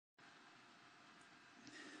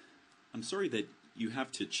I'm sorry that you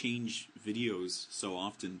have to change videos so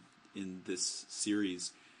often in this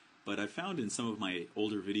series, but I found in some of my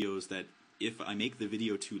older videos that if I make the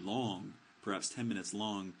video too long, perhaps 10 minutes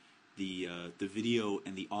long, the video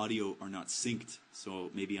and the audio are not synced.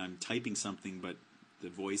 So maybe I'm typing something, but the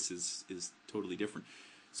voice is totally different.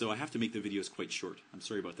 So I have to make the videos quite short. I'm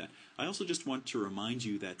sorry about that. I also just want to remind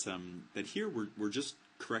you that that here we're just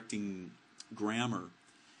correcting grammar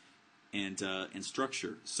and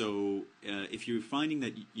structure. So if you're finding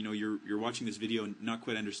that you're watching this video and not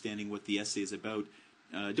quite understanding what the essay is about,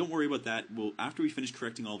 don't worry about that. After we finish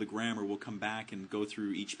correcting all the grammar, we'll come back and go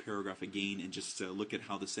through each paragraph again and just look at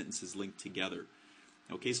how the sentences link together.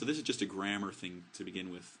 Okay, so this is just a grammar thing to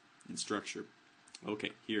begin with in structure.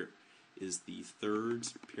 Okay, here is the third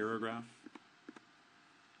paragraph.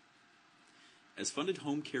 As funded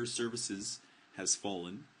home care services has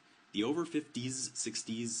fallen, the over 50s,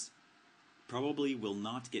 60s probably will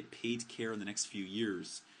not get paid care in the next few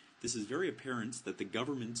years. This is very apparent that the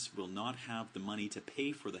government will not have the money to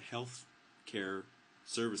pay for the health care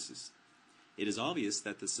services. It is obvious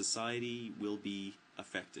that the society will be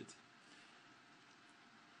affected.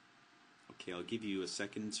 Okay, I'll give you a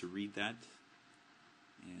second to read that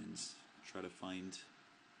and try to find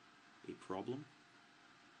a problem.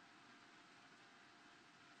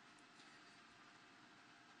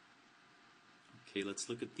 Okay, let's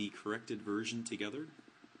look at the corrected version together.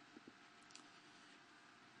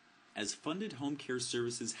 As funded home care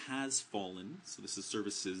services has fallen, so this is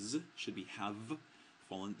services, should be have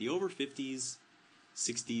fallen, the over 50s,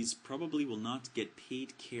 60s probably will not get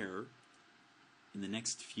paid care in the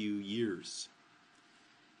next few years.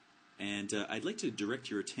 And I'd like to direct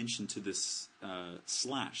your attention to this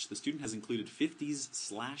slash. The student has included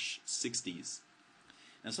 50s/60s.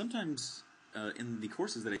 Now sometimes in the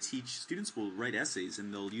courses that I teach, students will write essays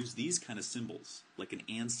and they'll use these kind of symbols, like an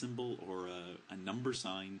and symbol or a number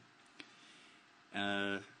sign.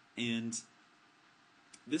 And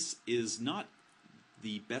this is not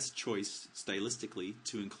the best choice stylistically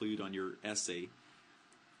to include on your essay.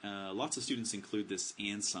 Lots of students include this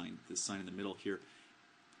and sign, this sign in the middle here.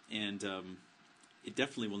 And it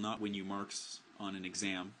definitely will not win you marks on an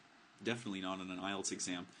exam, definitely not on an IELTS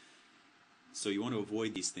exam. So you want to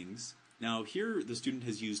avoid these things. Now here the student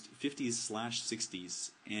has used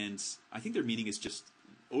 50s/60s, and I think their meaning is just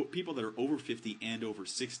people that are over 50 and over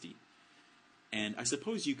 60. And I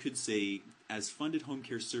suppose you could say, as funded home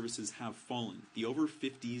care services have fallen, the over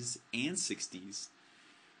 50s and 60s.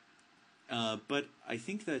 But I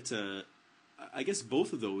think that, I guess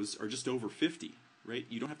both of those are just over 50, right?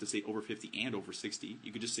 You don't have to say over 50 and over 60.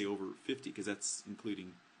 You could just say over 50, because that's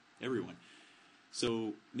including everyone.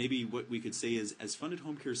 So maybe what we could say is, as funded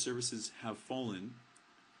home care services have fallen,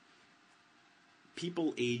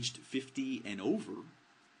 people aged 50 and over,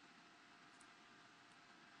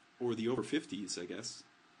 or the over 50s, I guess,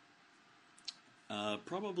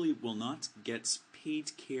 probably will not get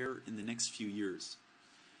paid care in the next few years.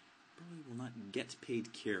 Probably will not get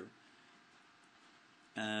paid care.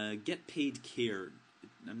 Get paid care,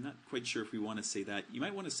 I'm not quite sure if we want to say that. You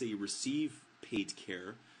might want to say receive paid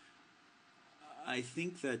care. I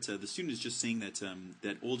think that the student is just saying that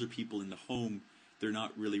that older people in the home, they're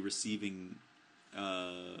not really receiving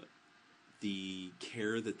the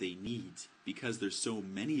care that they need because there's so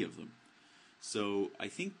many of them. So I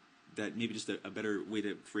think that maybe just a better way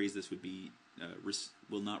to phrase this would be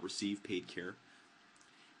will not receive paid care.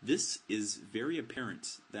 This is very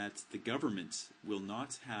apparent that the government will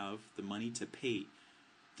not have the money to pay.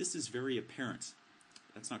 This is very apparent.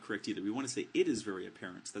 That's not correct either. We want to say it is very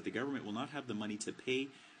apparent that the government will not have the money to pay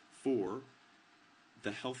for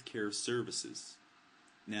the healthcare services.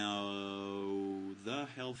 Now, the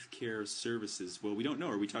healthcare services, well, we don't know.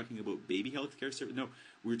 Are we talking about baby healthcare services? No,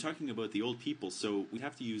 we're talking about the old people. So we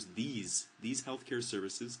have to use these healthcare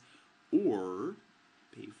services, or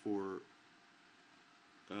pay for,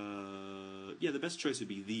 yeah, the best choice would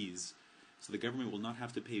be these. So the government will not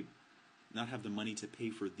have the money to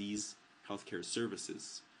pay for these healthcare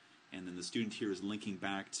services. And then the student here is linking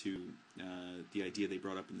back to the idea they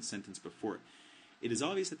brought up in the sentence before it. It is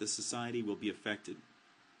obvious that the society will be affected.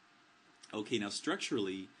 Okay, now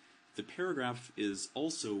structurally, the paragraph is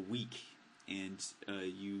also weak, and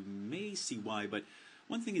you may see why. But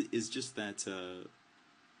one thing is just that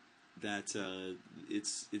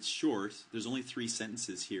it's short. There's only 3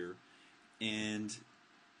 sentences here, and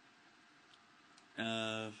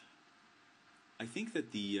I think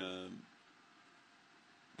that the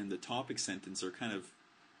and the topic sentence are kind of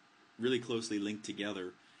really closely linked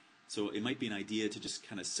together. So it might be an idea to just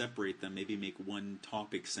kind of separate them, maybe make one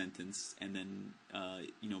topic sentence and then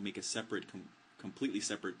make a separate, completely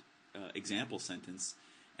separate example sentence,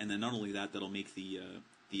 and then not only that, that'll make the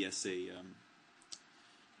essay,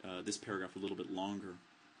 this paragraph, a little bit longer.